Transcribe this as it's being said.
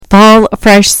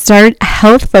Fresh Start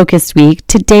Health Focused Week,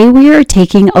 today we are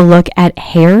taking a look at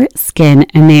hair, skin,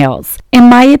 and nails. In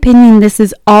my opinion, this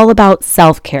is all about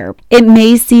self-care. It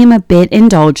may seem a bit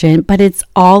indulgent, but it's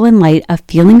all in light of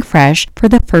feeling fresh for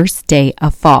the first day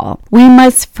of fall. We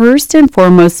must first and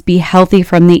foremost be healthy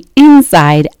from the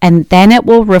inside, and then it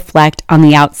will reflect on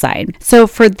the outside. So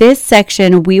for this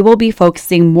section, we will be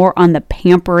focusing more on the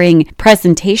pampering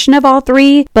presentation of all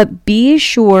three, but be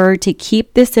sure to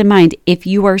keep this in mind if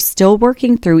you are still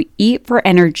working through eat for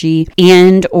energy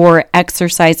and or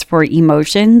exercise for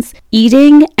emotions.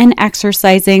 Eating and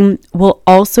exercising will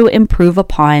also improve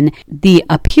upon the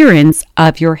appearance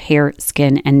of your hair,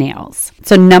 skin, and nails.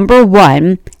 So number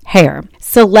 1, hair.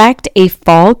 Select a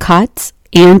fall cut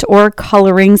and or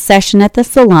coloring session at the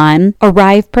salon.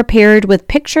 Arrive prepared with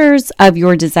pictures of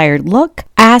your desired look.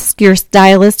 Ask your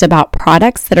stylist about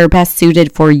products that are best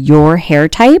suited for your hair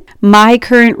type. My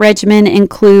current regimen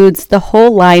includes the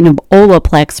whole line of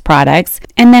Olaplex products,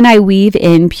 and then I weave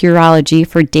in Pureology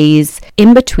for days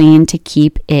in between to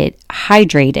keep it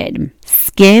hydrated.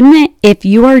 Skin, if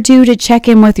you are due to check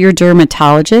in with your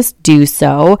dermatologist, do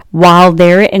so. While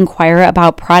there, inquire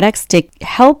about products to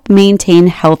help maintain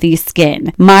healthy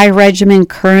skin. My regimen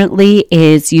currently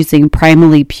is using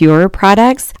Primally Pure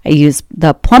products. I use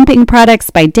the plumping products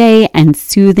by day and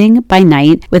soothing by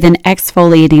night with an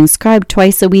exfoliating scrub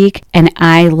twice a week. And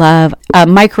I love a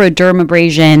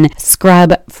microdermabrasion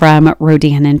scrub from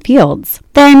Rodan & Fields.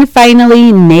 Then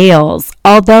finally, nails.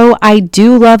 Although I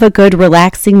do love a good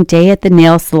relaxing day at the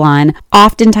nail salon,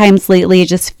 oftentimes lately it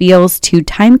just feels too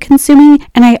time consuming,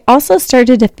 and I also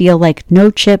started to feel like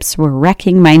no chips were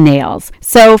wrecking my nails.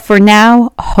 So for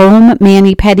now, home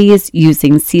mani-pedis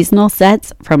using seasonal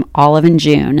sets from Olive &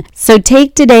 June. So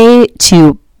take today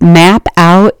to map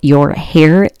out your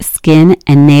hair, skin,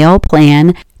 and nail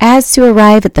plan as to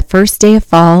arrive at the first day of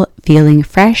fall feeling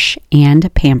fresh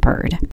and pampered.